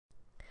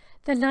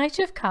the Knight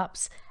of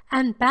Cups,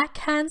 and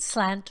backhand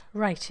slant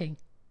writing.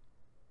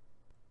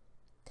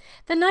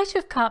 The Knight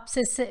of Cups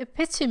is the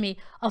epitome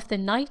of the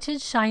knight in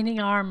shining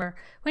armour.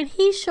 When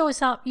he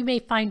shows up, you may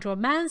find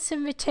romance,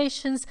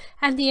 invitations,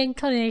 and the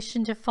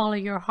inclination to follow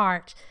your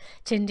heart.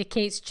 It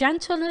indicates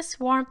gentleness,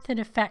 warmth, and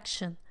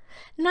affection.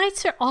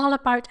 Knights are all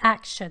about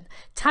action.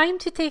 Time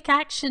to take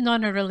action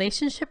on a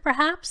relationship,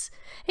 perhaps?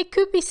 It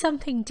could be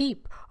something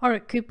deep, or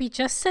it could be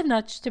just a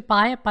nudge to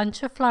buy a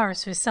bunch of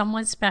flowers for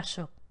someone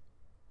special.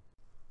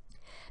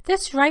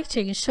 This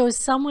writing shows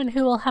someone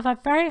who will have a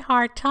very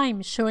hard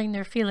time showing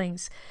their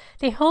feelings.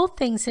 They hold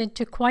things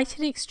into quite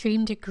an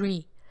extreme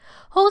degree.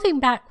 Holding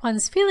back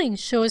one's feelings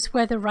shows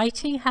where the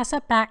writing has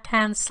a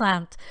backhand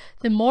slant.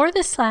 The more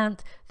the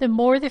slant, the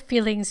more the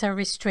feelings are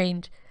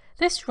restrained.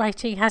 This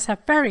writing has a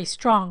very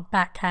strong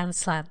backhand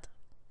slant.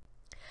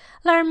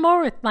 Learn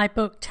more with my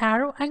book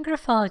Tarot and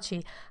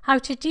Graphology, How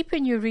to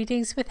Deepen Your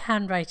Readings with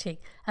Handwriting,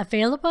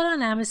 available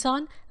on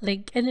Amazon,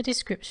 link in the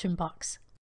description box.